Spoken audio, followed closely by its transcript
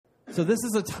So this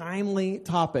is a timely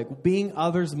topic, being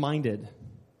others-minded.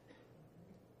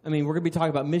 I mean, we're going to be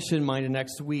talking about mission-minded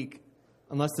next week.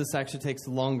 Unless this actually takes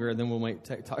longer, then we might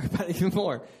talk about it even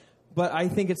more. But I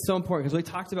think it's so important because we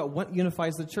talked about what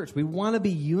unifies the church. We want to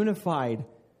be unified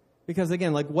because,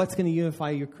 again, like what's going to unify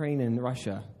Ukraine and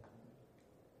Russia?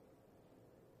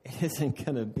 It isn't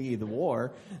going to be the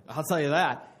war. I'll tell you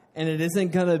that. And it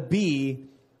isn't going to be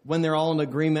when they're all in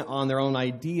agreement on their own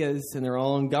ideas and their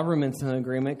own governments in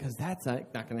agreement, because that's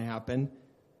not going to happen.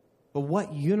 But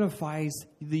what unifies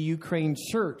the Ukraine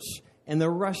church and the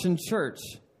Russian church?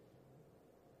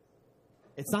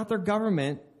 It's not their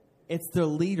government. It's their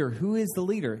leader. Who is the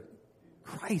leader?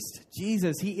 Christ,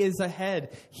 Jesus. He is the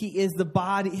head. He is the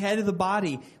body, head of the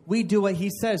body. We do what he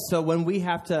says. So when we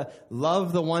have to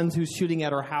love the ones who's shooting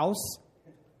at our house,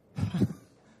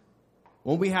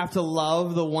 when we have to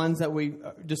love the ones that we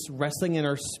just wrestling in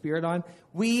our spirit on,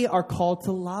 we are called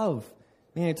to love.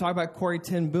 Man, I talk about Corrie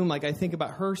ten Boom, like I think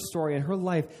about her story and her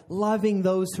life, loving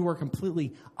those who were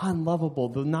completely unlovable,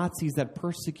 the Nazis that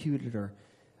persecuted her.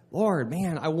 Lord,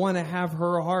 man, I want to have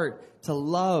her heart to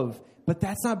love. But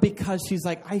that's not because she's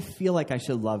like, I feel like I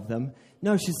should love them.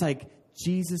 No, she's like,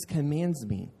 Jesus commands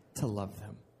me to love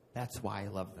them. That's why I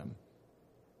love them.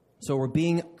 So we're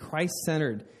being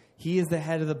Christ-centered. He is the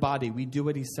head of the body. We do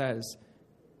what he says.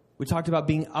 We talked about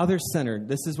being other-centered.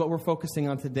 This is what we're focusing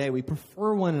on today. We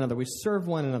prefer one another. We serve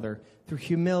one another through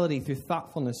humility, through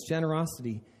thoughtfulness,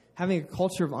 generosity, having a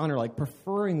culture of honor, like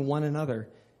preferring one another.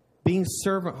 Being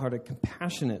servant-hearted,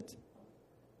 compassionate.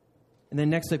 And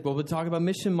then next week, we'll talk about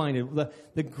mission-minded,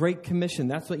 the Great Commission.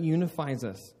 That's what unifies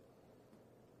us.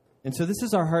 And so this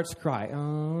is our heart's cry.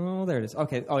 Oh, there it is.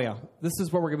 Okay, oh yeah. This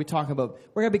is what we're going to be talking about.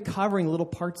 We're going to be covering little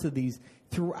parts of these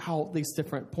throughout these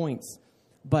different points.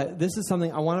 But this is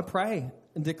something I want to pray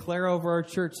and declare over our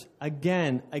church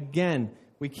again.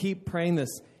 We keep praying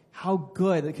this. How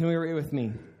good, can we read it with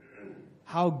me?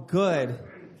 How good,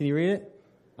 can you read it?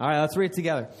 All right, let's read it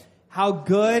together. How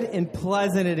good and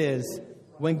pleasant it is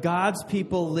when God's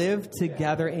people live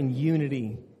together in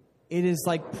unity. It is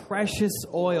like precious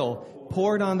oil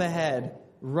poured on the head,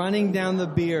 running down the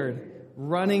beard,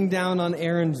 running down on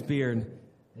Aaron's beard,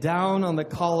 down on the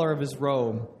collar of his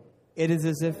robe. It is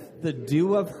as if the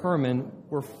dew of Hermon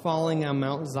were falling on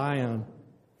Mount Zion.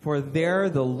 For there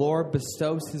the Lord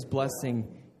bestows his blessing,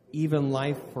 even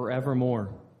life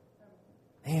forevermore.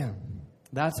 Man,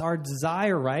 that's our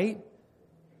desire, right?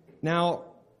 Now,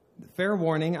 fair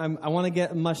warning, I want to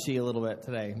get mushy a little bit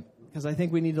today because I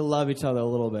think we need to love each other a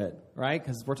little bit, right?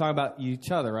 Because we're talking about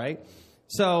each other, right?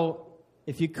 So,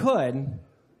 if you could,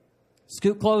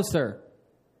 scoot closer.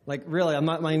 Like, really, I'm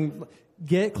not mind.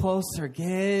 Get closer,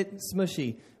 get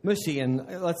mushy,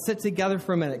 and let's sit together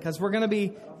for a minute because we're going to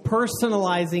be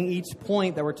personalizing each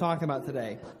point that we're talking about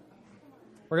today.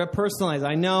 We're going to personalize.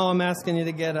 I know I'm asking you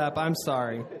to get up. I'm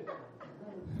sorry.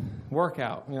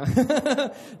 Workout. You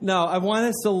know? No, I want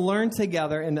us to learn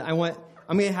together, and I'm going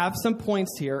to have some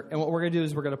points here, and what we're going to do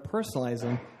is we're going to personalize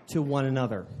them to one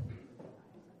another.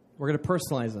 We're going to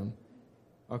personalize them.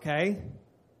 Okay?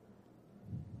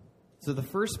 So the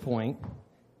first point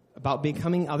about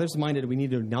becoming others-minded, we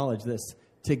need to acknowledge this.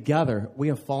 Together, we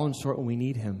have fallen short and we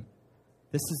need him.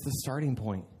 This is the starting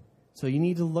point. So you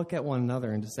need to look at one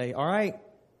another and to say, all right,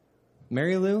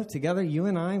 Mary Lou, together, you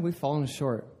and I, we've fallen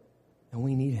short. And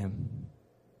we need him.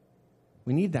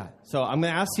 We need that. So I'm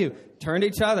going to ask you, turn to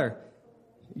each other.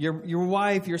 Your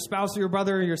wife, your spouse, or your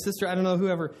brother, or your sister, I don't know,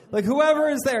 whoever. Like whoever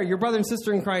is there, your brother and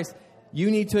sister in Christ,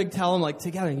 you need to tell them, like,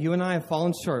 together, you and I have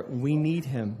fallen short. We need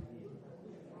him.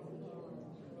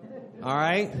 All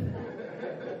right?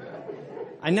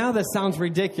 I know this sounds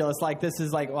ridiculous. Like this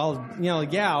is like, well,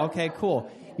 yeah, okay,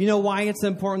 cool. You know why it's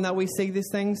important that we say these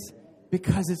things?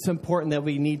 Because it's important that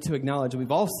we need to acknowledge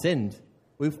we've all sinned.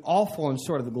 We've all fallen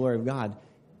short of the glory of God.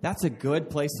 That's a good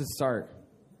place to start,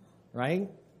 right?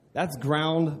 That's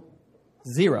ground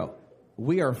zero.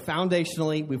 We are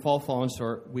foundationally, we've all fallen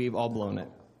short. We've all blown it.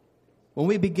 When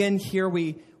we begin here,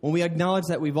 when we acknowledge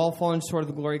that we've all fallen short of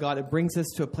the glory of God, it brings us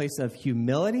to a place of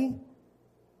humility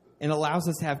and allows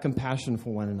us to have compassion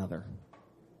for one another.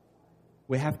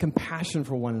 We have compassion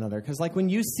for one another. Because like when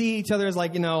you see each other as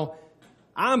like,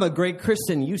 I'm a great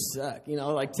Christian, you suck.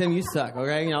 Like, Tim, you suck,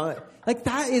 okay? Like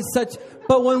that is such...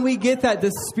 But when we get that,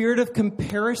 the spirit of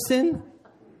comparison,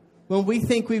 when we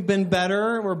think we've been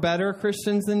better, we're better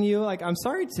Christians than you, like, I'm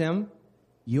sorry, Tim,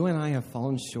 you and I have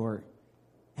fallen short,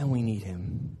 and we need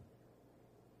him.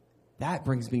 That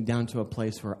brings me down to a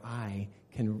place where I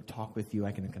can talk with you,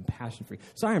 I can have compassion for you.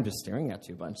 Sorry, I'm just staring at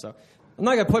you a bunch, so I'm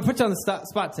not going to put you on the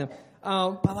spot, Tim.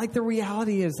 But like the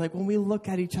reality is, like when we look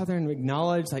at each other and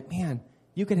acknowledge, like, man,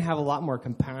 you can have a lot more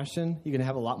compassion. You can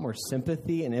have a lot more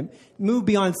sympathy and move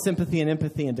beyond sympathy and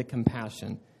empathy into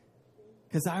compassion.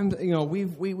 Because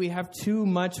we have too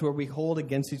much where we hold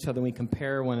against each other and we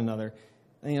compare one another.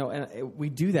 And we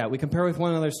do that. We compare with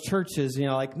one another's churches.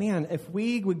 Man, if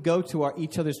we would go to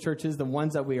each other's churches, the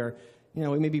ones that we are,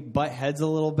 we maybe butt heads a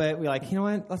little bit. We're like, you know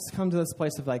what? Let's come to this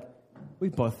place of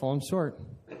we've both fallen short.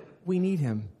 We need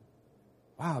him.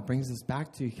 Wow, it brings us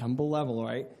back to humble level,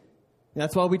 right? And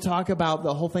that's why we talk about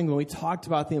the whole thing when we talked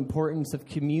about the importance of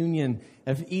communion,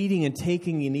 of eating and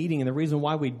taking and eating. And the reason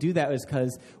why we do that is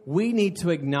because we need to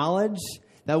acknowledge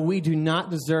that we do not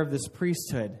deserve this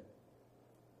priesthood.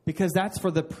 Because that's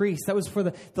for the priest. That was for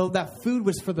that food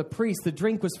was for the priest. The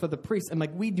drink was for the priest. And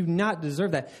we do not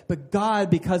deserve that. But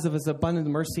God, because of his abundant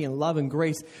mercy and love and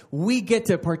grace, we get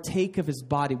to partake of his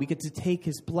body. We get to take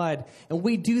his blood. And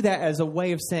we do that as a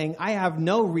way of saying, I have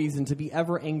no reason to be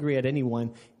ever angry at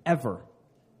anyone, ever.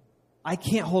 I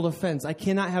can't hold offense. I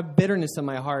cannot have bitterness in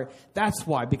my heart. That's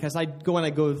why, because when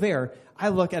I go there, I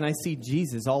look and I see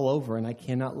Jesus all over, and I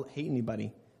cannot hate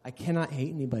anybody. I cannot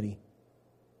hate anybody.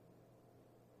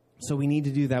 So we need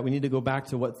to do that. We need to go back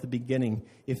to what's the beginning.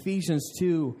 Ephesians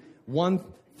 2, 1,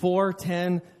 4,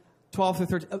 10, 12 through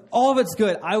 13. All of it's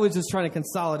good. I was just trying to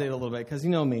consolidate a little bit because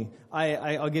you know me.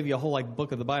 I'll give you a whole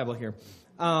book of the Bible here.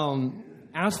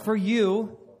 As for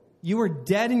you, you were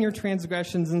dead in your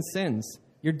transgressions and sins.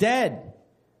 You're dead.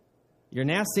 You're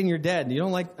nasty and you're dead. You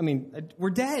don't we're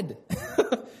dead.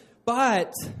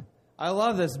 But, I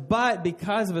love this, but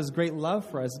because of his great love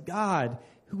for us, God,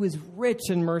 who is rich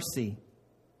in mercy,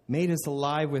 made us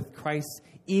alive with Christ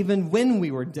even when we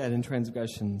were dead in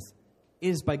transgressions. It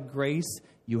is by grace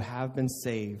you have been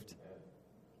saved.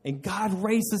 And God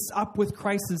raised us up with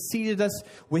Christ and seated us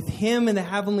with him in the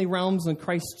heavenly realms in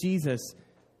Christ Jesus.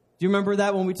 Do you remember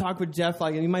that when we talked with Jeff?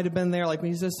 You might have been there. When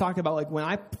he just talked about when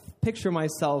I picture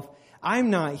myself, I'm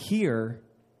not here.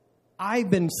 I've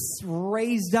been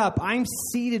raised up. I'm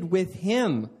seated with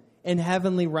him in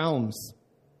heavenly realms,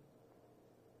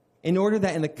 in order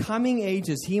that in the coming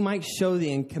ages he might show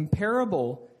the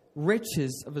incomparable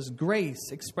riches of his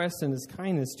grace expressed in his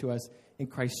kindness to us in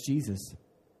Christ Jesus.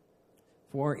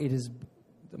 For it is...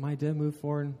 Am I dead? Move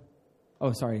forward.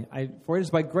 Oh, sorry. For it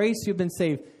is by grace you've been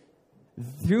saved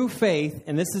through faith,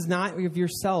 and this is not of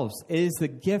yourselves. It is the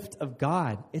gift of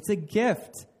God. It's a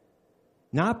gift.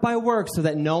 Not by works, so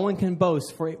that no one can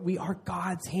boast. For we are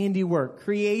God's handiwork,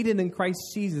 created in Christ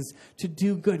Jesus to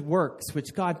do good works,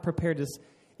 which God prepared us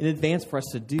in advance for us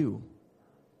to do.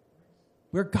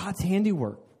 We're God's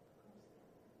handiwork.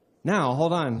 Now,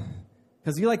 hold on.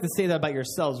 Because you like to say that about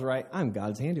yourselves, right? I'm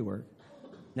God's handiwork.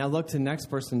 Now look to the next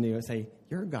person to you and say,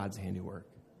 you're God's handiwork.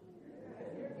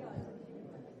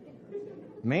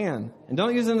 Man. And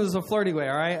don't use it as a flirty way,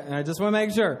 all right? And I just want to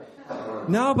make sure.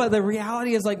 No, but the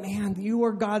reality is man, you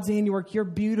are God's handiwork. You're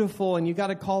beautiful, and you got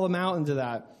to call him out into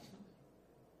that.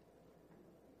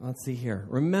 Let's see here.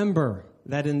 Remember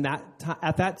that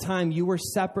at that time you were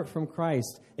separate from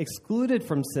Christ, excluded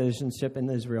from citizenship in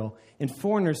Israel, and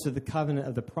foreigners to the covenant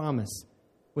of the promise,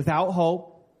 without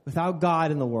hope, without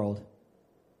God in the world.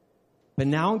 But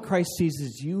now in Christ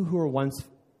Jesus, you who were once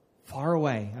far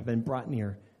away have been brought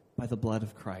near by the blood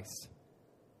of Christ.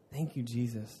 Thank you,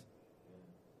 Jesus.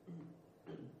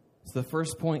 So the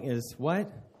first point is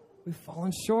what? We've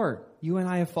fallen short. You and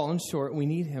I have fallen short, and we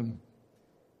need him.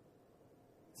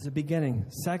 It's the beginning.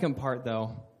 Second part,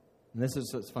 though, and this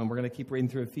is what's fun. We're going to keep reading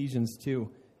through Ephesians 2.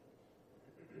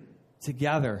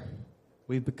 Together,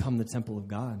 we've become the temple of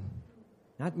God.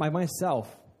 Not by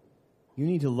myself. You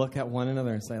need to look at one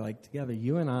another and say, together,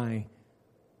 you and I,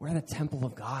 we're the temple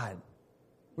of God.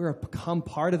 We're become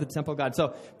part of the temple of God.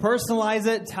 So personalize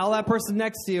it. Tell that person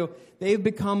next to you, they've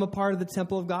become a part of the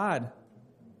temple of God.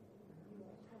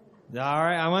 All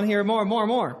right, I want to hear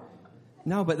more.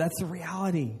 No, but that's the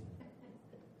reality.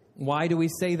 Why do we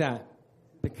say that?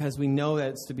 Because we know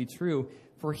that it's to be true.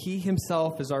 For he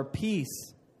himself is our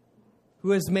peace,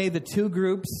 who has made the two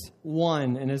groups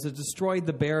one and has destroyed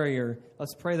the barrier.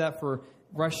 Let's pray that for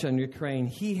Russia and Ukraine.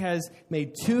 He has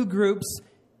made two groups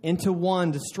into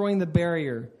one, destroying the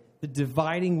barrier, the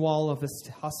dividing wall of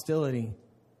hostility,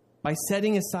 by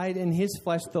setting aside in his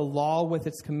flesh the law with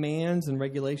its commands and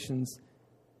regulations.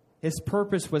 His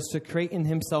purpose was to create in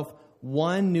himself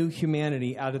one new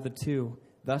humanity out of the two,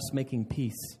 thus making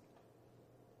peace.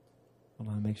 Hold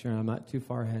on, make sure I'm not too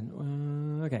far ahead.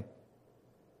 Okay.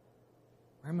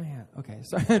 Where am I at? Okay,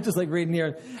 sorry, I'm just reading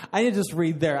here. I didn't just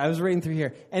read there. I was reading through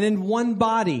here. And in one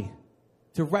body,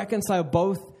 to reconcile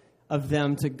both of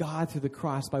them to God through the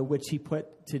cross, by which he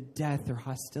put to death their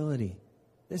hostility.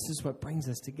 This is what brings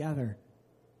us together.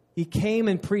 He came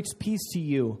and preached peace to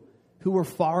you who were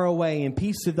far away, and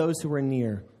peace to those who were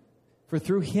near. For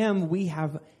through him we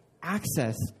have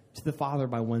access to the Father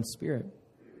by one Spirit.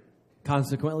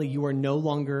 Consequently, you are no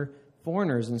longer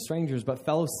foreigners and strangers, but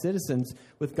fellow citizens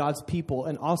with God's people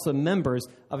and also members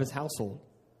of his household,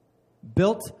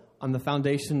 built on the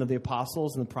foundation of the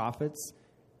apostles and the prophets,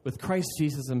 with Christ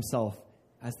Jesus himself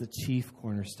as the chief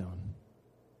cornerstone.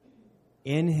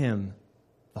 In him,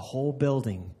 the whole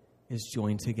building is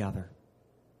joined together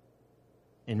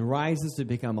and rises to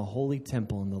become a holy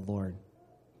temple in the Lord.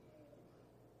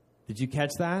 Did you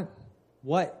catch that?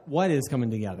 What is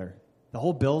coming together? The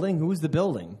whole building? Who's the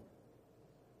building?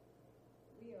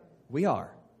 We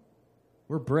are.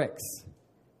 We're bricks.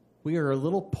 We are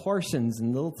little portions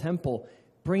in the little temple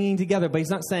bringing together. But he's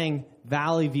not saying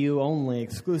Valley View only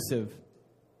exclusive.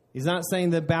 He's not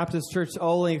saying the Baptist church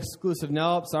only exclusive.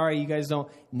 Nope, sorry, you guys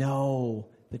don't. No,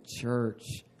 the church.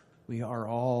 We are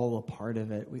all a part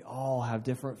of it. We all have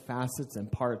different facets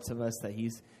and parts of us that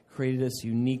he's created us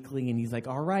uniquely. And he's like,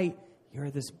 all right, you're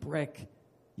this brick.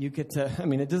 You get to,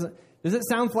 does it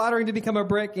sound flattering to become a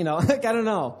brick? I don't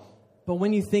know. But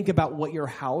when you think about what you're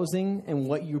housing and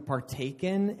what you partake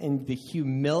in and the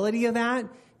humility of that,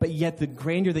 but yet the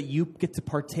grandeur that you get to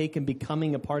partake in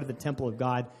becoming a part of the temple of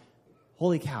God,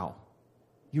 holy cow,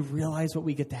 you realize what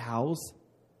we get to house?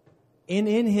 And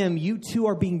in him, you too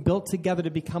are being built together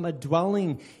to become a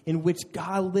dwelling in which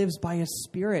God lives by his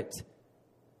Spirit.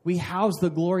 We house the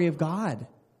glory of God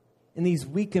in these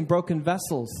weak and broken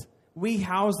vessels. We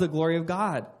house the glory of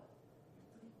God.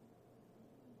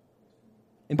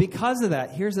 And because of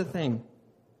that, here's the thing.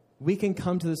 We can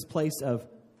come to this place of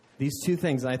these two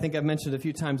things. And I think I've mentioned a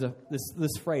few times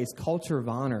this phrase, culture of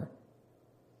honor.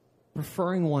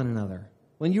 Preferring one another.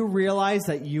 When you realize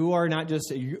that you are not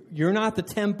just, you're not the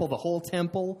temple, the whole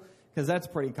temple, because that's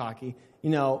pretty cocky.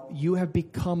 You have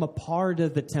become a part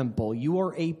of the temple. You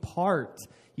are a part.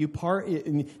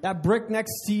 That brick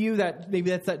next to you,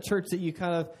 maybe that's that church that you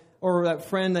kind of, or that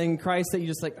friend in Christ that you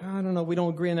just like, I don't know, we don't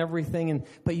agree on everything.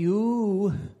 But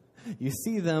you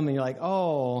see them and you're like,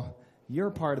 oh,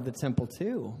 you're part of the temple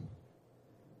too.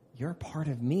 You're part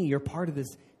of me. You're part of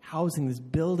this housing, this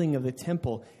building of the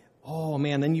temple. Oh,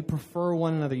 man, then you prefer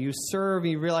one another. You serve,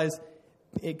 and you realize,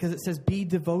 because it says, be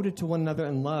devoted to one another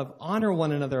in love. Honor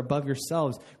one another above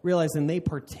yourselves, realizing they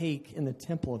partake in the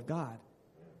temple of God.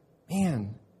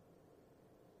 Man,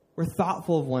 we're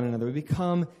thoughtful of one another. We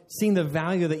become seeing the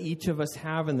value that each of us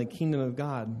have in the kingdom of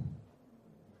God.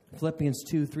 Philippians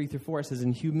 2:3-4 says,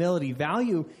 in humility,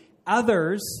 value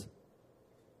others,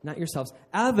 not yourselves,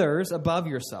 others above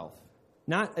yourself.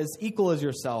 Not as equal as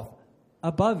yourself,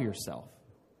 above yourself.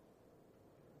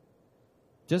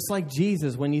 Just like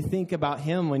Jesus, when you think about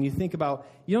him, you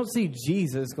don't see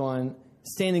Jesus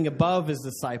standing above his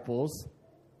disciples.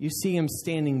 You see him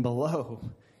standing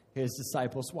below his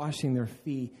disciples, washing their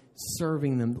feet,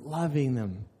 serving them, loving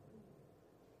them.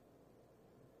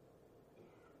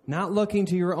 Not looking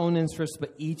to your own interests,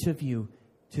 but each of you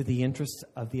to the interests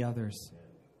of the others.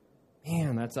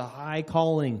 Man, that's a high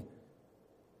calling.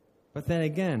 But then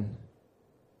again,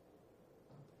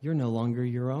 you're no longer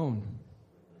your own.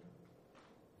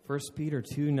 1 Peter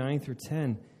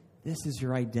 2:9-10. This is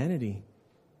your identity.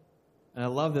 And I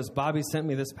love this. Bobby sent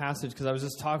me this passage because I was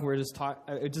just talking.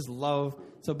 I just love.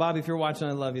 So, Bobby, if you're watching,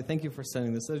 I love you. Thank you for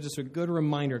sending this. It was just a good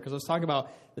reminder because I was talking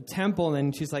about the temple, and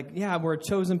then she's like, yeah, we're a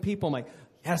chosen people. I'm like,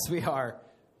 yes, we are.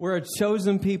 We're a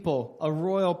chosen people, a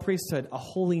royal priesthood, a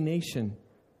holy nation.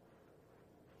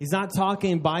 He's not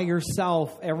talking by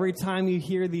yourself. Every time you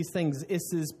hear these things,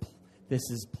 this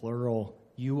is plural.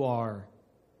 You are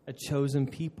a chosen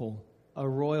people, a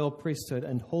royal priesthood,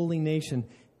 and holy nation,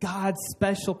 God's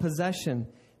special possession,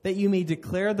 that you may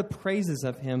declare the praises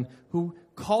of him who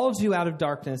called you out of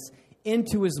darkness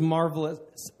into his marvelous...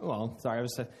 Well, sorry,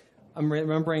 I'm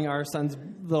remembering our son's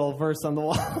little verse on the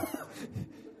wall.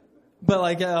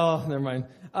 But never mind.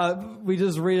 We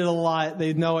just read it a lot.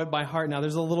 They know it by heart now.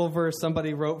 There's a little verse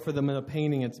somebody wrote for them in a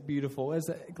painting. It's beautiful. Is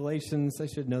it Galatians? I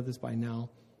should know this by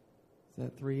now. Is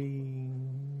that 3?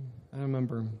 I don't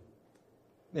remember.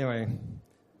 Anyway,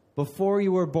 before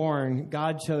you were born,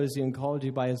 God chose you and called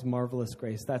you by his marvelous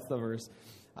grace. That's the verse.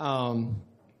 And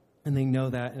they know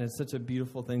that, and it's such a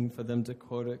beautiful thing for them to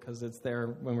quote it because it's there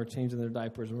when we're changing their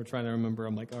diapers and we're trying to remember.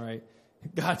 I'm like, all right,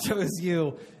 God chose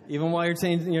you. Even while you're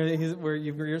changing,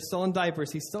 you're still in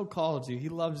diapers, he still called you. He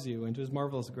loves you into his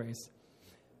marvelous grace.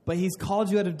 But he's called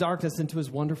you out of darkness into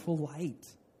his wonderful light.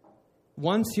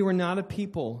 Once you were not a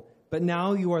people, but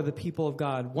now you are the people of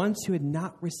God. Once you had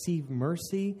not received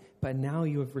mercy, but now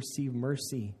you have received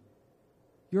mercy.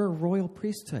 You're a royal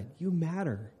priesthood. You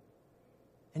matter.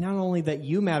 And not only that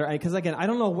you matter, because again, I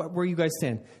don't know where you guys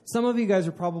stand. Some of you guys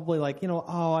are probably like,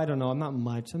 oh, I don't know, I'm not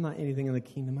much. I'm not anything in the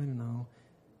kingdom. I don't know.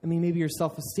 I mean, maybe your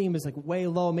self-esteem is like way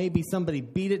low. Maybe somebody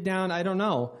beat it down. I don't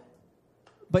know.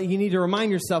 But you need to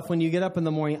remind yourself when you get up in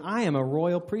the morning, I am a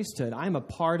royal priesthood. I'm a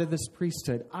part of this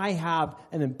priesthood. I have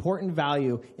an important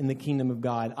value in the kingdom of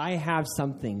God. I have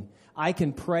something. I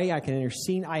can pray. I can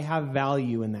intercede. I have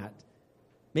value in that.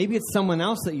 Maybe it's someone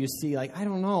else that you see, like, I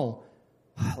don't know.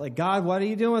 Like, God, what are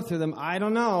you doing through them? I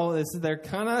don't know. They're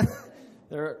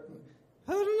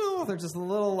I don't know. They're just a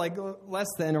little, like, less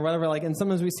than or whatever. Like, and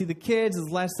sometimes we see the kids as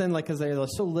less than, like, because they're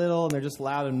so little and they're just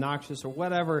loud and obnoxious or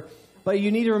whatever. But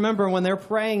you need to remember when they're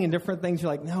praying and different things,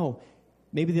 you're like, no,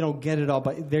 maybe they don't get it all,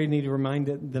 but they need to remind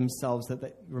themselves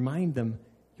remind them,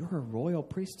 you're a royal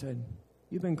priesthood.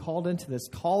 You've been called into this,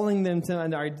 calling them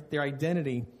to their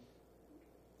identity.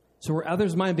 So we're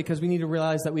others' mind because we need to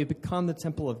realize that we've become the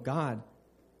temple of God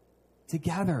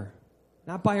together,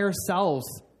 not by ourselves.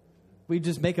 We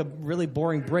just make a really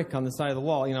boring brick on the side of the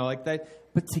wall, like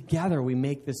that. But together we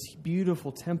make this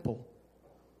beautiful temple.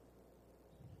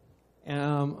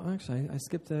 Actually, I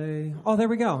skipped there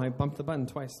we go. I bumped the button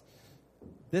twice.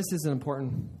 This is an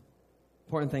important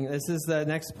thing. This is the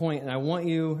next point, and I want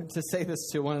you to say this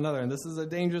to one another. And this is a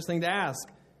dangerous thing to ask,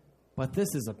 but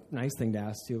this is a nice thing to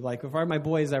ask too. Like if my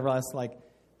boys ever ask, like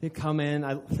they come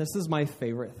in, this is my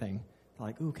favorite thing. They're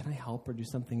like, "Ooh, can I help or do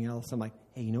something else?" I'm like,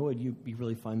 "Hey, you know what would be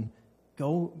really fun?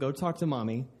 Go talk to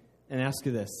mommy and ask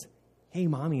her this. Hey,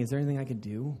 mommy, is there anything I could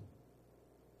do?"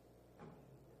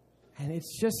 And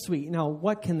it's just sweet. Now,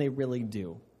 what can they really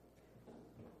do?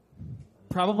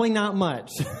 Probably not much.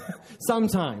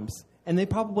 Sometimes. And they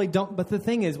probably don't. But the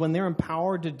thing is, when they're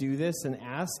empowered to do this and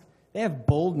ask, they have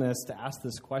boldness to ask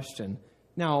this question.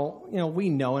 Now, we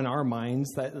know in our minds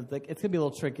that it's going to be a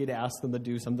little tricky to ask them to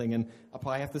do something, and I'll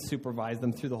probably have to supervise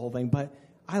them through the whole thing. But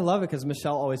I love it because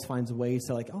Michelle always finds ways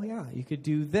to oh, yeah, you could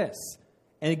do this.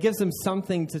 And it gives them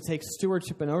something to take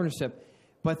stewardship and ownership.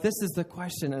 But this is the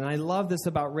question, and I love this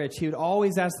about Rich. He would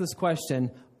always ask this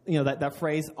question, that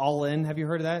phrase, all in. Have you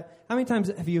heard of that? How many times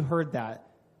have you heard that?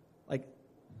 Like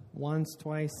once,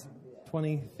 twice,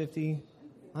 20, 50,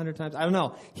 100 times? I don't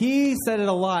know. He said it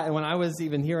a lot, and when I was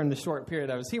even here in the short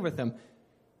period I was here with him,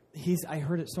 I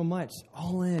heard it so much.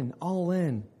 All in, all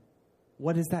in.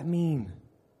 What does that mean?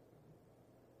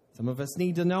 Some of us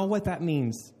need to know what that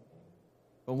means.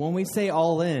 But when we say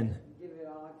all in,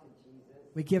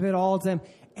 we give it all to him.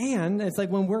 And it's like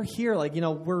when we're here,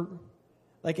 we're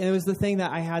and it was the thing that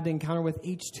I had to encounter with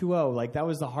H2O. That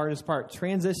was the hardest part.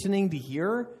 Transitioning to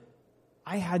here,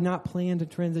 I had not planned to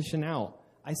transition out.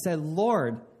 I said,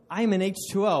 Lord, I'm in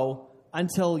H2O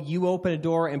until you open a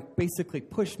door and basically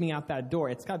push me out that door.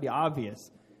 It's got to be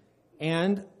obvious.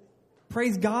 And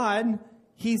praise God,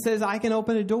 he says, I can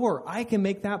open a door. I can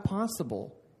make that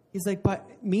possible. He's like, but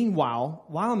meanwhile,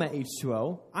 while I'm at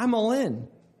H2O, I'm all in.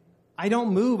 I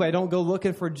don't move. I don't go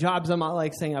looking for jobs. I'm not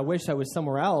saying I wish I was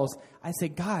somewhere else. I say,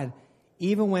 God,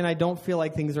 even when I don't feel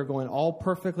like things are going all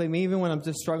perfectly, even when I'm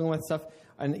just struggling with stuff,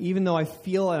 and even though I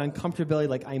feel an uncomfortability,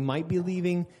 like I might be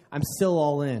leaving, I'm still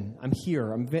all in. I'm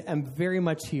here. I'm very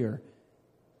much here.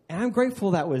 And I'm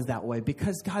grateful that was that way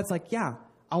because God's like, yeah,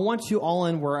 I want you all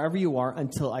in wherever you are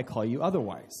until I call you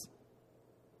otherwise.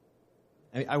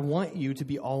 I want you to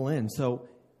be all in. So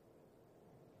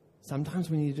sometimes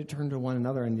we need to turn to one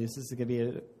another, and this is going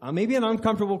to be maybe an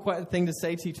uncomfortable thing to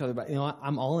say to each other, but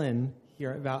I'm all in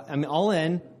here. I'm all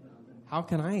in. How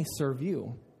can I serve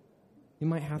you? You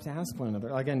might have to ask one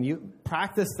another. Again, you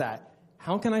practice that.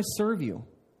 How can I serve you?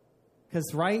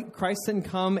 Because, Christ didn't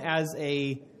come as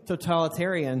a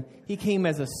totalitarian. He came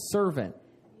as a servant.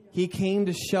 He came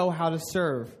to show how to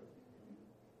serve.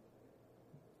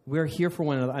 We're here for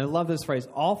one another. I love this phrase,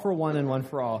 all for one and one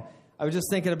for all. I was just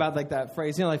thinking about that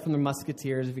phrase, from the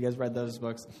Musketeers, if you guys read those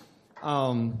books.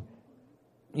 And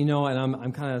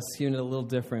I'm kind of skewing it a little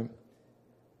different.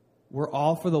 We're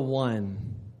all for the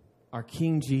one, our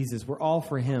King Jesus. We're all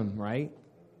for him, right?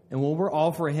 And when we're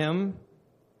all for him,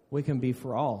 we can be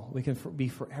for all. We can be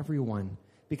for everyone.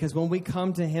 Because when we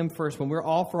come to him first, when we're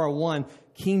all for our one,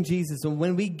 King Jesus, and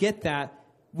when we get that,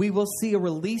 we will see a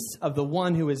release of the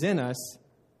one who is in us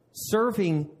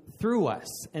serving through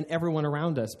us and everyone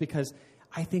around us, because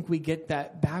I think we get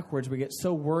that backwards. We get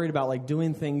so worried about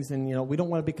doing things, and we don't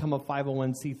want to become a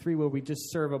 501c3 where we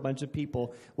just serve a bunch of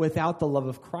people without the love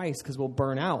of Christ, because we'll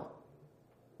burn out.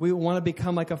 We want to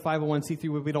become like a 501c3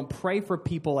 where we don't pray for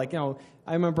people.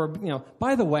 I remember,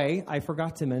 by the way, I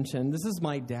forgot to mention, this is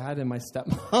my dad and my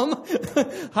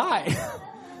stepmom. Hi.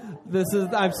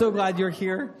 I'm so glad you're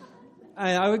here.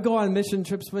 I would go on mission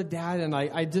trips with Dad, and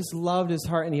I just loved his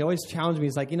heart, and he always challenged me.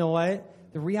 He's like, you know what?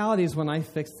 The reality is when I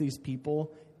fix these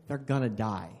people, they're going to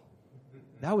die.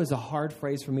 That was a hard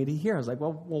phrase for me to hear. I was like,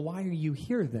 well, why are you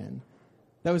here then?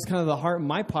 That was kind of the heart.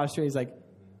 My posture is like,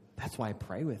 that's why I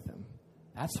pray with them.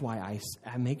 That's why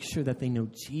I make sure that they know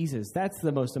Jesus. That's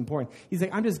the most important. He's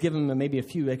like, I'm just giving them maybe a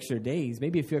few extra days,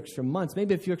 maybe a few extra months,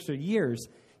 maybe a few extra years.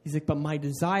 He's like, but my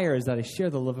desire is that I share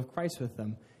the love of Christ with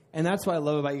them. And that's what I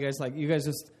love about you guys. Like, you guys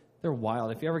they're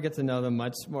wild. If you ever get to know them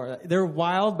much more, they're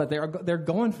wild, but they're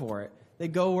going for it. They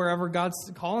go wherever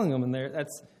God's calling them, and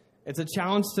it's a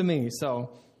challenge to me.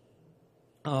 So,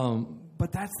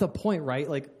 but that's the point, right?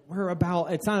 Like,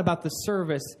 it's not about the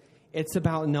service. It's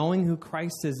about knowing who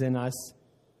Christ is in us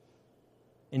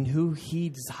and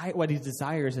what he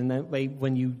desires. And that way,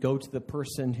 when you go to the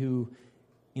person who,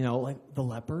 like the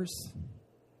lepers,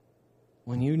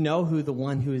 when you know who the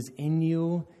one who is in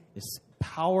you is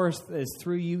power is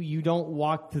through you, you don't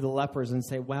walk to the lepers and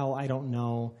say, well, I don't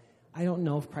know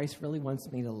if Christ really wants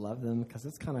me to love them because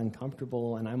it's kind of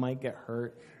uncomfortable and I might get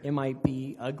hurt. It might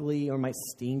be ugly or it might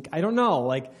stink. I don't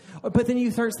know. But then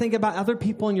you start thinking about other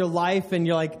people in your life and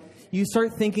you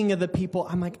start thinking of the people.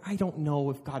 I'm like, I don't know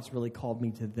if God's really called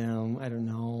me to them. I don't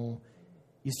know.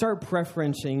 You start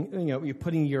preferencing, you're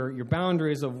putting your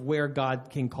boundaries of where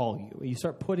God can call you. You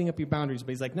start putting up your boundaries,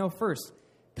 but he's like, no, first,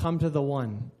 come to the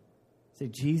one. Say,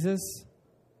 Jesus,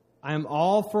 I am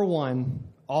all for one,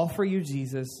 all for you,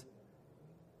 Jesus,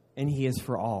 and he is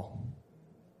for all.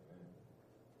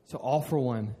 So all for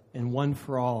one and one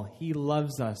for all. He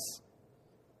loves us.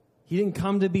 He didn't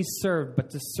come to be served, but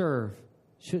to serve.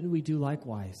 Shouldn't we do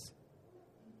likewise?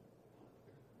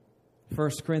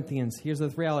 1 Corinthians, here's the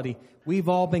reality. We've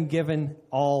all been given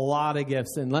a lot of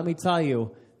gifts. And let me tell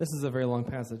you, this is a very long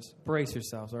passage. Brace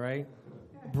yourselves, all right?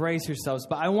 Brace yourselves.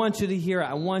 But I want you to hear it.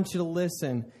 I want you to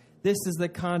listen. This is the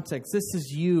context. This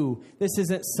is you. This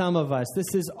isn't some of us.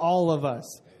 This is all of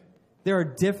us. There are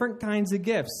different kinds of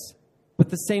gifts, but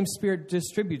the same Spirit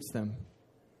distributes them.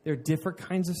 There are different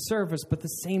kinds of service, but the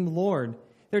same Lord.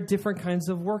 There are different kinds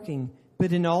of working,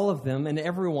 but in all of them and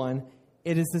everyone,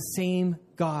 it is the same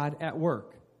God at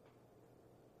work.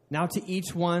 Now to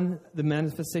each one, the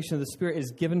manifestation of the Spirit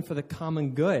is given for the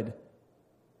common good.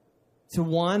 To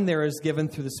one, there is given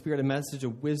through the Spirit a message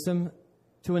of wisdom.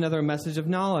 To another, a message of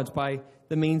knowledge by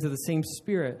the means of the same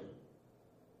Spirit.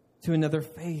 To another,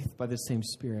 faith by the same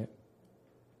Spirit.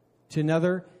 To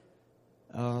another,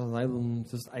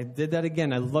 I did that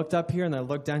again. I looked up here and I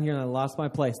looked down here and I lost my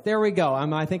place. There we go.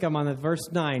 I think I'm on the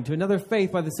verse 9. To another,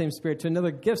 faith by the same Spirit. To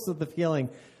another, gifts of the healing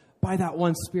by that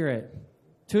one Spirit.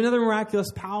 To another,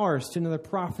 miraculous powers. To another,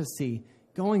 prophecy.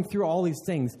 Going through all these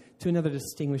things. To another,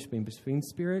 distinguishing between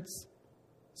spirits.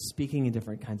 Speaking in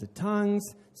different kinds of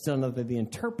tongues. Still another, the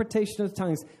interpretation of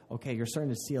tongues. Okay, you're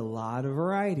starting to see a lot of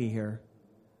variety here.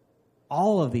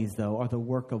 All of these, though, are the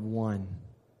work of one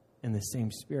and the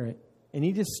same Spirit. And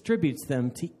he distributes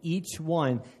them to each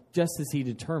one just as he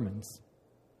determines.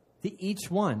 To each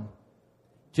one.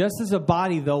 Just as a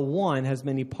body, though one, has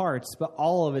many parts, but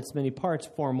all of its many parts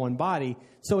form one body,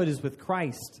 so it is with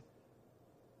Christ.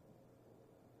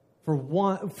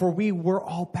 For we were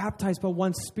all baptized by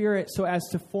one Spirit so as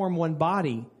to form one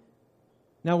body.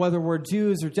 Now, whether we're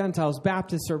Jews or Gentiles,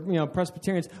 Baptists or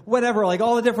Presbyterians, whatever,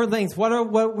 all the different things,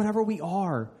 whatever we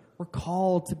are, we're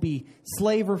called to be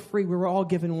slave or free. We were all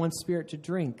given one Spirit to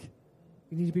drink.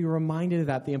 We need to be reminded of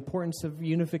that, the importance of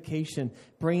unification,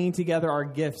 bringing together our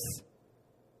gifts.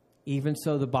 Even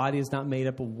so, the body is not made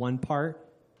up of one part,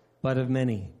 but of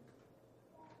many.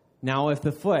 Now, if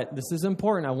the foot, this is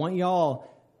important. I want you all,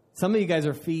 some of you guys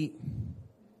are feet.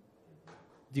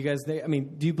 Do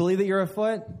you believe that you're a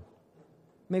foot?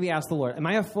 Maybe ask the Lord. Am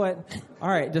I a foot? All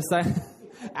right, just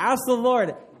ask the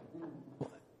Lord.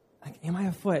 Am I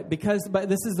a foot? But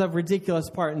this is the ridiculous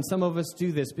part, and some of us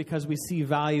do this because we see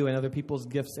value in other people's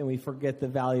gifts and we forget the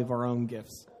value of our own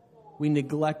gifts. We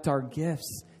neglect our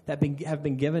gifts that have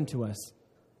been given to us.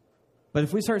 But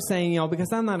if we start saying,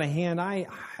 because I'm not a hand, I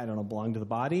don't belong to the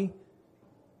body.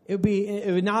 It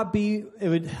would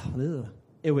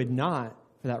not,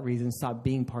 for that reason, stop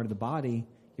being part of the body.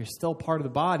 You're still part of the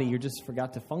body. You just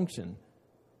forgot to function.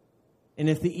 And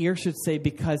if the ear should say,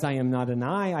 because I am not an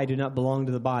eye, I do not belong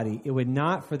to the body, it would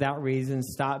not, for that reason,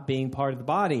 stop being part of the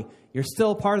body. You're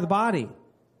still part of the body.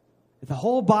 If the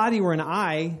whole body were an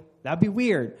eye, that'd be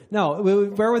weird. No,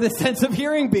 where would the sense of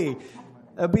hearing be?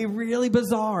 That'd be really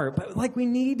bizarre. But we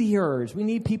need hearers. We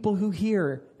need people who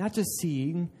hear, not just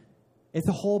seeing. If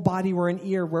the whole body were an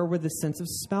ear, where would the sense of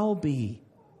smell be?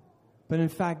 But in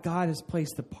fact, God has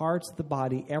placed the parts of the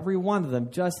body, every one of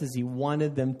them, just as he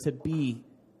wanted them to be.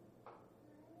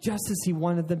 Just as he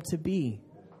wanted them to be.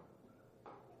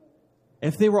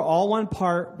 If they were all one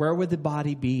part, where would the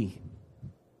body be?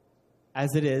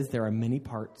 As it is, there are many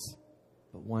parts,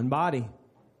 but one body.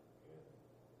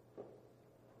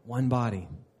 One body.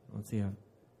 Let's see.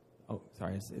 Oh,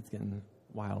 sorry, it's getting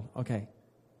wild. Okay,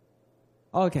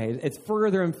 it's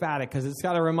further emphatic because it's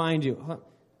got to remind you.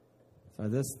 So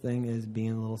this thing is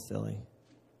being a little silly.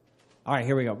 All right,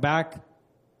 here we go. Back.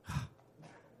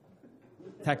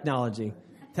 Technology.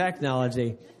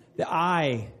 The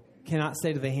eye cannot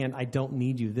say to the hand, I don't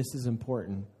need you. This is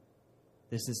important.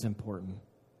 The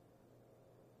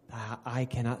eye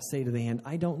cannot say to the hand,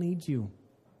 I don't need you.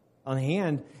 On the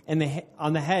hand, and the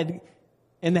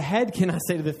head cannot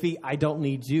say to the feet, I don't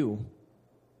need you.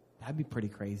 That'd be pretty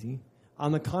crazy.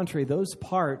 On the contrary, those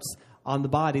parts on the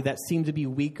body that seem to be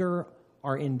weaker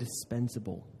are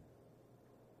indispensable.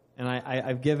 And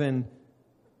I've given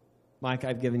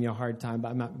you a hard time, but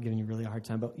I'm not giving you really a hard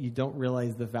time, but you don't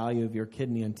realize the value of your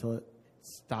kidney until it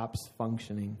stops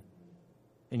functioning.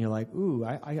 And you're like, ooh,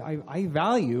 I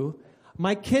value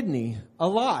my kidney a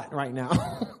lot right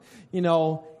now.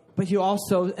 But you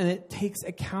also, and it takes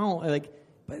account,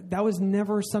 but that was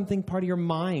never something part of your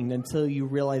mind until you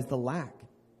realize the lack.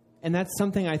 And that's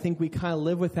something I think we kind of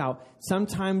live without.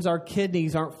 Sometimes our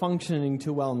kidneys aren't functioning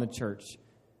too well in the church.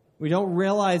 We don't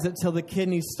realize it till the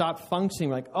kidneys stop functioning.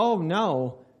 Like, oh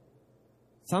no,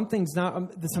 something's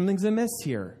amiss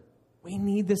here. We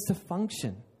need this to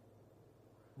function.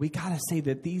 We got to say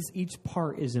that each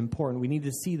part is important. We need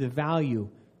to see the value.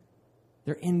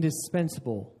 They're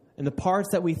indispensable. And the parts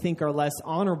that we think are less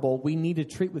honorable, we need to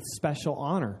treat with special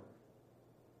honor.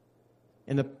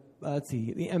 And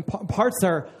parts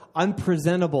are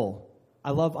unpresentable.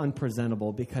 I love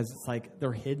unpresentable because it's like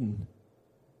they're hidden.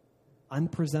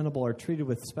 Unpresentable are treated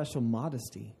with special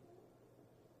modesty.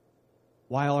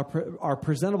 While our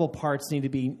presentable parts need to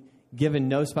be given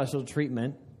no special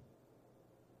treatment,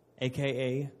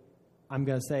 a.k.a., I'm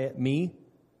going to say it, me.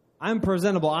 I'm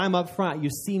presentable. I'm up front. You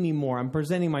see me more. I'm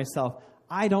presenting myself.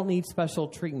 I don't need special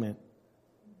treatment.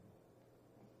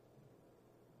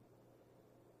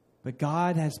 But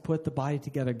God has put the body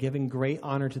together, giving great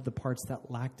honor to the parts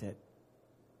that lacked it.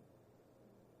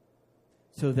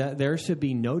 So that there should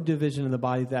be no division in the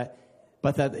body,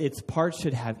 but that its parts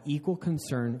should have equal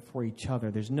concern for each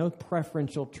other. There's no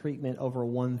preferential treatment over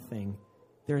one thing.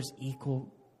 There's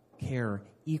equal care,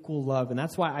 equal love. And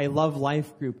that's why I love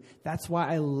Life Group. That's why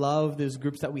I love those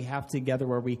groups that we have together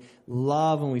where we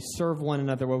love and we serve one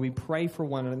another, where we pray for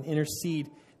one another and intercede,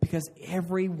 because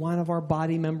every one of our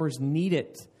body members need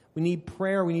it. We need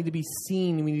prayer. We need to be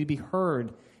seen. We need to be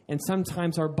heard. And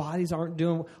sometimes our parts aren't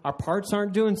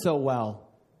doing so well.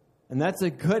 And that's a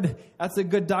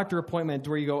good doctor appointment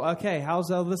where you go, okay, how's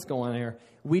all this going here?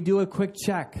 We do a quick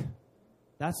check.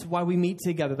 That's why we meet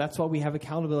together. That's why we have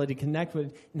accountability, connect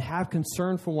with, and have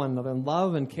concern for one another, and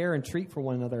love and care and treat for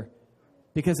one another.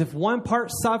 Because if one part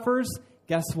suffers,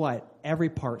 guess what? Every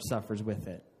part suffers with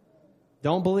it.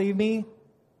 Don't believe me?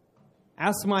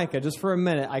 Ask Micah just for a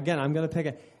minute. Again, I'm going to pick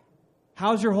it.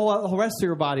 How's your whole rest of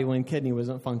your body when kidney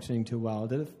wasn't functioning too well?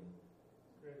 It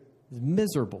was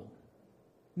miserable.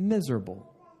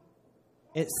 Miserable.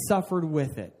 It suffered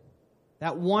with it.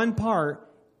 That one part,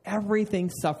 everything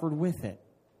suffered with it.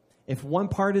 If one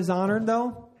part is honored,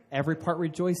 though, every part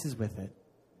rejoices with it.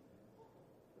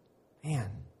 Man,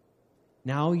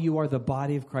 now you are the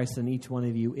body of Christ, and each one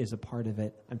of you is a part of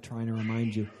it. I'm trying to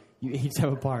remind you. You each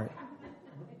have a part.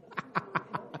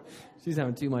 She's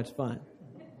having too much fun.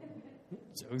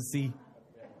 Josie.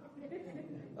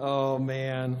 Oh,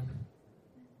 man.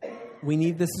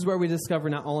 This is where we discover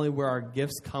not only where our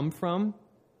gifts come from,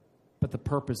 but the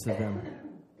purpose of them.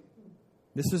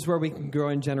 This is where we can grow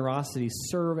in generosity,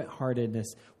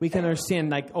 servant-heartedness. We can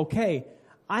understand, okay,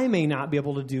 I may not be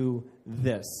able to do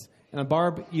this. And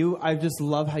Barb, I just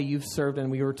love how you've served,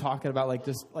 and we were talking about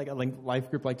Life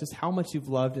Group, just how much you've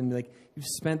loved, and you've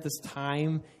spent this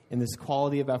time and this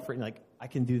quality of effort, and I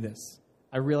can do this.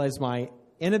 I realize my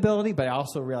inability, but I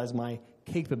also realize my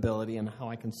capability and how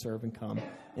I can serve and come.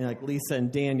 And Lisa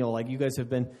and Daniel, you guys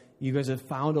have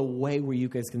found a way where you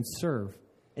guys can serve.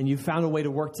 And you found a way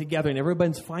to work together, and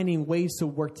everybody's finding ways to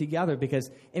work together because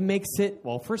it makes it,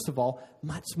 well, first of all,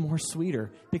 much more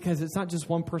sweeter, because it's not just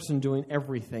one person doing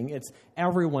everything. It's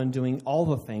everyone doing all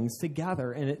the things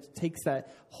together, and it takes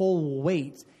that whole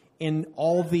weight in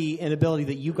all the inability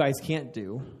that you guys can't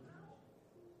do,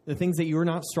 the things that you're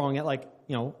not strong at,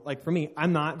 for me,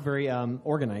 I'm not very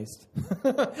organized.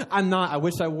 I'm not. I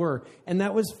wish I were. And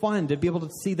that was fun to be able to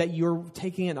see that you're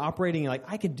taking and operating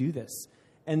I could do this.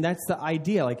 And that's the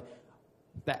idea,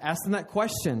 asking that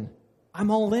question,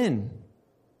 I'm all in.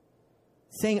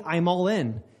 Saying I'm all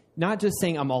in. Not just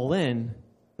saying I'm all in,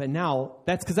 But now,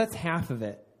 that's half of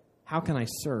it. How can I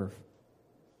serve?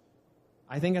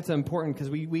 I think that's important because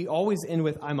we always end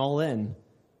with, I'm all in.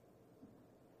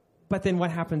 But then what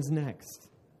happens next?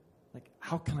 Like,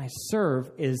 how can I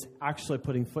serve is actually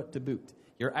putting foot to boot.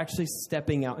 You're actually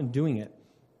stepping out and doing it.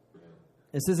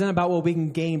 This isn't about what we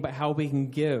can gain, but how we can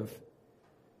give.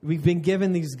 We've been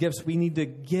given these gifts. We need to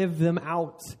give them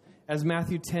out. As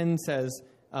Matthew 10 says,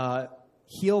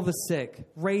 heal the sick,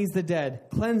 raise the dead,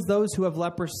 cleanse those who have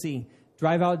leprosy,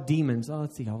 drive out demons. Oh,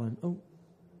 let's see, hold on. Oh,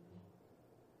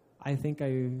 I think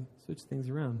I switched things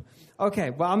around. Okay,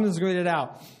 well, I'm just going to read it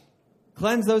out.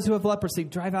 Cleanse those who have leprosy,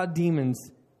 drive out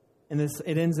demons. And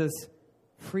it ends as,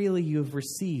 freely you have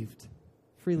received,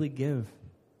 freely give.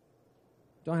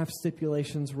 Don't have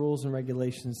stipulations, rules, and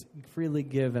regulations. Freely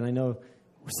give. And I know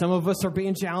some of us are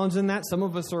being challenged in that. Some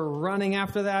of us are running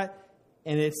after that.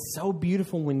 And it's so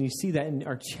beautiful when you see that and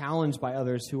are challenged by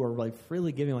others who are like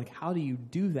freely giving. Like, how do you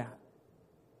do that?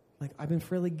 Like, I've been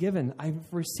freely given. I've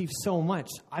received so much.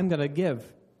 I'm going to give.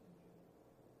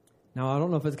 Now, I don't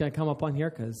know if it's going to come up on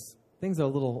here because things are a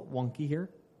little wonky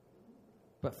here.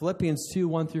 But Philippians 2,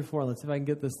 1 through 4. Let's see if I can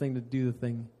get this thing to do the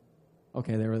thing.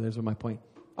 Okay, there's my point.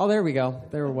 Oh, there we go.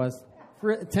 There it was.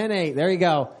 10:8. There you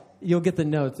go. You'll get the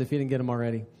notes if you didn't get them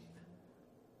already.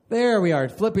 There we are.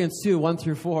 Philippians 2, 1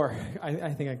 through 4.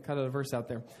 I think I cut a verse out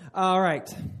there. All right.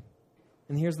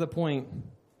 And here's the point.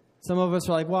 Some of us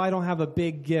are like, well, I don't have a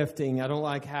big gifting. I don't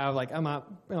I'm not,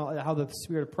 how the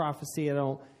spirit of prophecy. I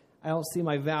don't see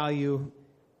my value.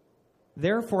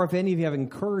 Therefore, if any of you have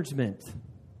encouragement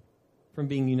from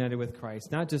being united with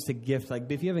Christ, not just a gift, like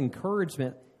if you have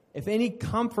encouragement, if any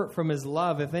comfort from his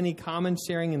love, if any common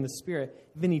sharing in the Spirit,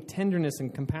 if any tenderness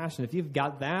and compassion, if you've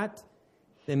got that,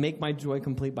 then make my joy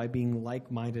complete by being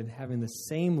like-minded, having the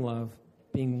same love,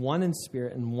 being one in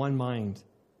spirit and one mind.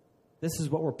 This is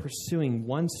what we're pursuing,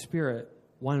 one spirit,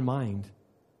 one mind.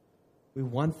 We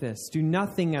want this. Do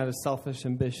nothing out of selfish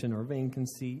ambition or vain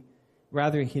conceit.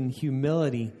 Rather, in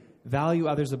humility, value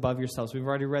others above yourselves. We've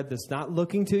already read this. Not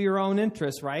looking to your own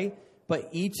interests, right? But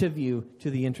each of you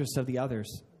to the interests of the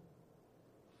others.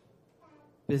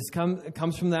 It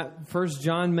comes from that 1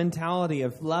 John mentality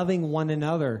of loving one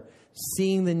another,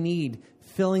 seeing the need,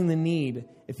 filling the need.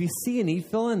 If you see a need,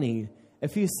 fill a need.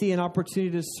 If you see an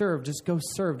opportunity to serve, just go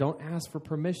serve. Don't ask for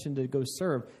permission to go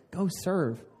serve. Go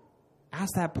serve.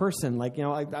 Ask that person.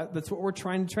 That's what we're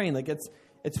trying to train.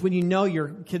 It's when you know your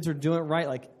kids are doing it right.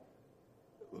 Like,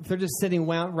 if they're just sitting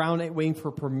around waiting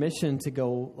for permission to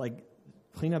go,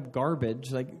 clean up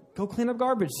garbage, go clean up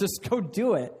garbage. Just go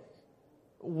do it.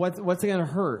 What's it going to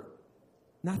hurt?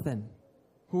 Nothing.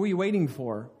 Who are you waiting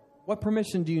for? What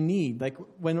permission do you need? Like,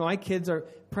 when my kids are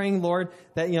praying, Lord,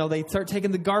 that, they start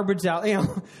taking the garbage out.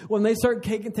 When they start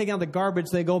taking out the garbage,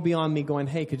 they go beyond me going,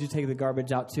 hey, could you take the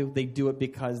garbage out too? They do it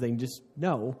because they just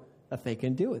know that they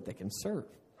can do it. They can serve.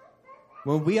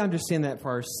 When we understand that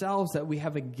for ourselves, that we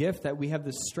have a gift, that we have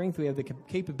the strength, we have the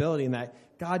capability, and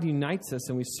that God unites us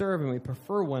and we serve and we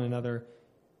prefer one another,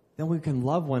 then we can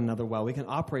love one another well. We can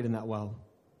operate in that well.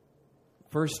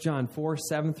 1 John 4,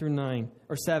 7 through 9,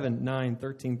 or 7, 9,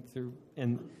 13 through,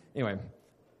 and anyway,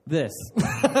 this.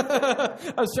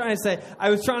 I was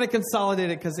trying to consolidate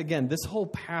it because, again, this whole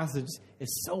passage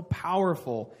is so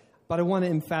powerful, but I want to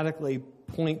emphatically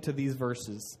point to these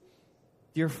verses.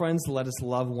 Dear friends, let us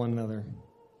love one another,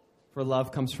 for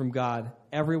love comes from God.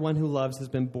 Everyone who loves has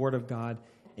been born of God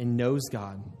and knows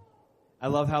God. I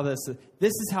love how this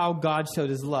is how God showed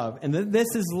his love. And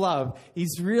this is love.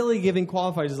 He's really giving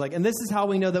qualifiers. He's like, and this is how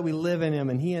we know that we live in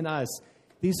him and he in us.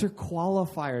 These are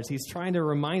qualifiers. He's trying to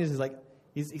remind us.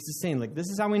 He's just saying, this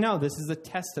is how we know. This is a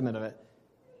testament of it.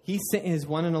 He sent his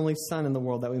one and only Son in the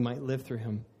world that we might live through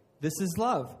him. This is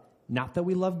love. Not that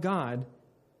we love God,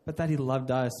 but that he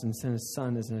loved us and sent his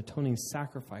Son as an atoning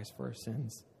sacrifice for our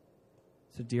sins.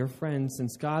 So, dear friends,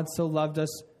 since God so loved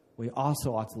us, we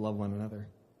also ought to love one another.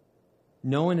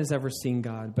 No one has ever seen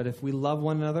God, but if we love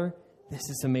one another, this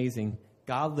is amazing.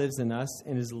 God lives in us,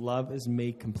 and his love is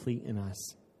made complete in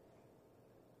us.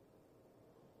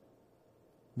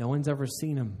 No one's ever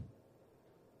seen him,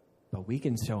 but we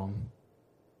can show him.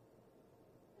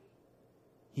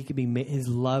 He could be his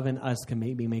love in us can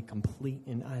be made complete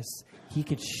in us. We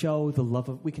can show the love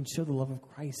of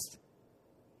Christ.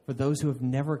 For those who have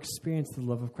never experienced the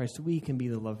love of Christ, we can be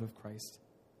the love of Christ.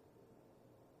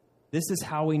 This is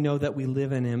how we know that we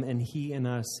live in him and he in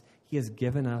us. He has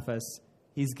given us.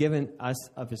 He's given us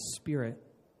of his Spirit.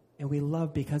 And we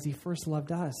love because he first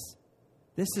loved us.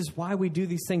 This is why we do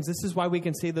these things. This is why we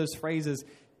can say those phrases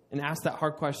and ask that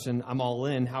hard question, I'm all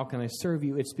in. How can I serve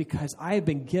you? It's because I have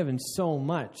been given so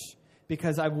much.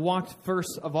 because I've walked,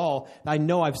 first of all, I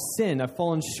know I've sinned, I've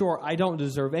fallen short, I don't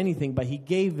deserve anything, but he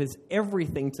gave his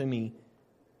everything to me.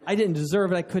 I didn't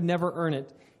deserve it, I could never earn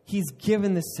it. He's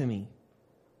given this to me.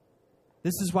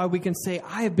 This is why we can say,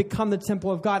 I have become the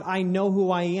temple of God. I know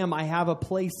who I am. I have a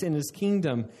place in his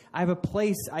kingdom. I have a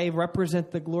place. I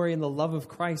represent the glory and the love of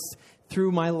Christ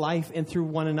through my life and through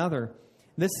one another.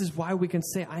 This is why we can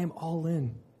say, I am all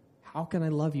in. How can I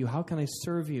love you? How can I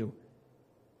serve you?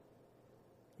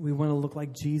 We want to look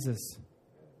like Jesus.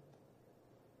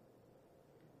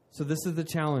 So this is the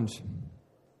challenge.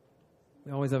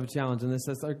 We always have a challenge, and this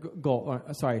is our goal.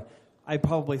 Sorry, I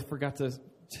probably forgot to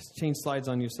just change slides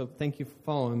on you, so thank you for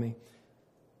following me.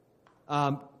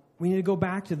 We need to go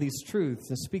back to these truths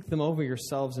and speak them over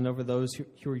yourselves and over those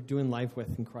who are doing life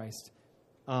with in Christ.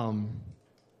 And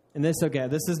this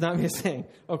is not me saying,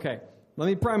 okay, let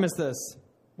me premise this.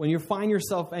 When you find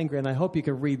yourself angry, and I hope you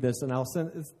can read this, and I'll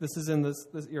send this is in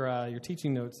your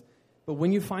teaching notes, but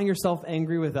when you find yourself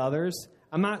angry with others,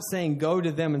 I'm not saying go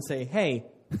to them and say, hey,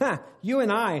 you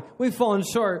and I, we've fallen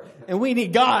short, and we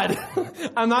need God.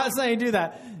 I'm not saying do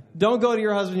that. Don't go to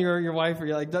your husband, your wife, or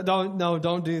you're like,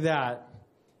 don't do that.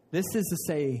 This is to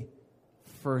say,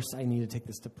 first, I need to take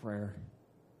this to prayer.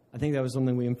 I think that was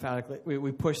something we emphatically,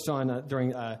 we pushed on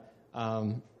during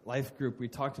life group. We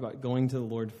talked about going to the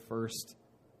Lord first.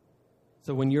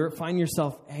 So when you find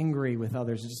yourself angry with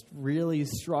others, just really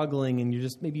struggling, and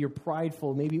maybe you're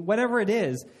prideful, maybe whatever it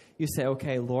is, you say,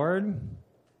 okay, Lord,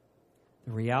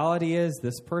 the reality is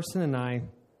this person and I,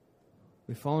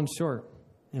 we've fallen short,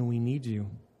 and we need you.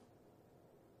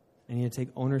 I need to take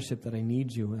ownership that I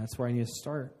need you, and that's where I need to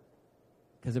start,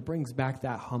 because it brings back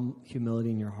that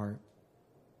humility in your heart.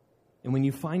 And when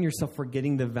you find yourself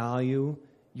forgetting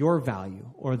your value,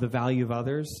 or the value of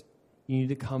others, you need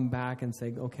to come back and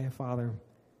say, okay, Father,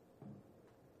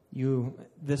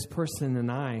 this person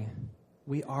and I,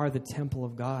 we are the temple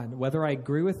of God. Whether I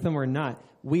agree with them or not,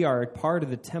 we are a part of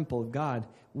the temple of God.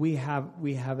 We have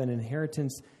an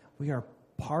inheritance. We are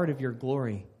part of your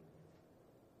glory.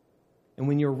 And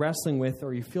when you're wrestling with,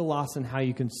 or you feel lost in how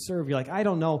you can serve, you're like, I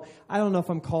don't know if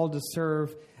I'm called to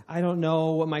serve. I don't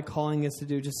know what my calling is to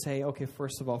do. Just say, okay,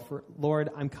 first of all,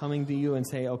 Lord, I'm coming to you, and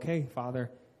say, okay, Father,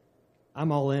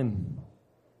 I'm all in.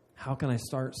 How can I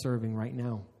start serving right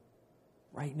now?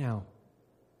 Right now.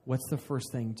 What's the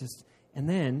first thing? And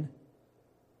then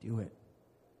do it.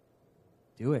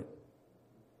 Do it.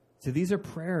 So these are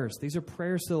prayers. These are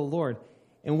prayers to the Lord.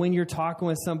 And when you're talking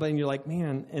with somebody and you're like,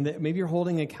 man, and maybe you're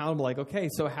holding accountable, like, okay,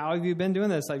 so how have you been doing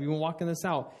this? Have you been walking this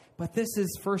out? But this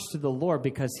is first to the Lord,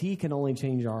 because he can only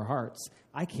change our hearts.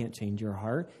 I can't change your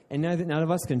heart, and none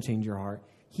of us can change your heart.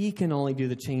 He can only do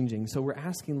the changing. So we're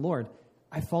asking, Lord,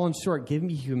 I've fallen short. Give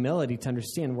me humility to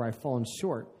understand where I've fallen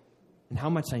short and how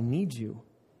much I need you.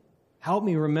 Help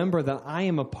me remember that I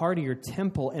am a part of your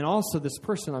temple, and also this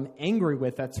person I'm angry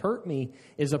with that's hurt me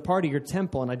is a part of your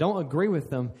temple, and I don't agree with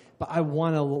them, but I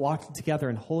want to walk together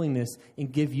in holiness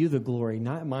and give you the glory,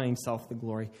 not myself the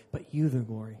glory, but you the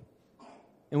glory.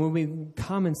 And when we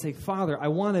come and say, Father, I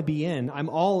want to be in, I'm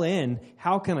all in,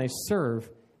 how can I serve?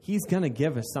 He's going to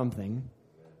give us something.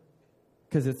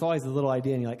 Because it's always a little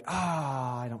idea, and you're like,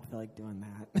 I don't feel like doing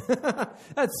that.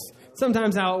 That's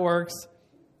sometimes how it works.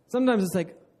 Sometimes it's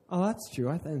like, oh, that's true.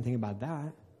 I didn't think about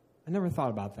that. I never thought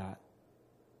about that.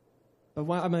 But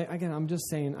I'm just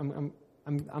saying,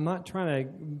 I'm not trying to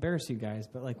embarrass you guys,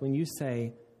 but like when you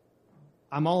say,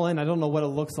 I'm all in, I don't know what it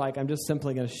looks like, I'm just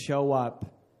simply going to show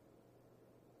up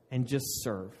and just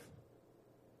serve.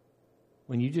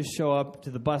 When you just show up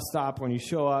to the bus stop, when you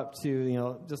show up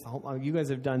to, just the home, you guys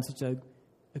have done such a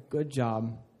good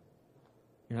job.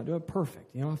 You're not doing it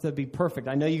perfect. You don't have to be perfect.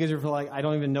 I know you guys are like, I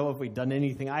don't even know if we've done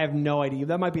anything. I have no idea.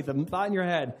 That might be the thought in your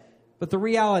head. But the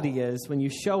reality is, when you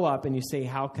show up and you say,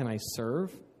 how can I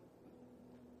serve?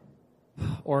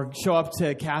 Or show up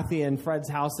to Kathy and Fred's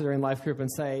house during life group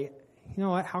and say, you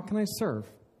know what, how can I serve?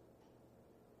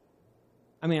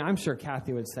 I mean, I'm sure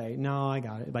Kathy would say, no, I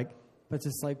got it. But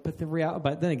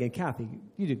then again, Kathy,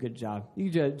 you do a good job.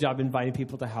 You do a good job inviting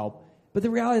people to help. But the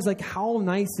reality is, like, how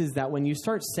nice is that when you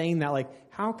start saying that, like,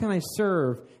 how can I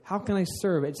serve? How can I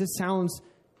serve? It sounds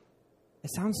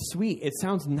sweet. It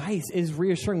sounds nice. It is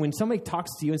reassuring. When somebody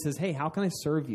talks to you and says, hey, how can I serve you?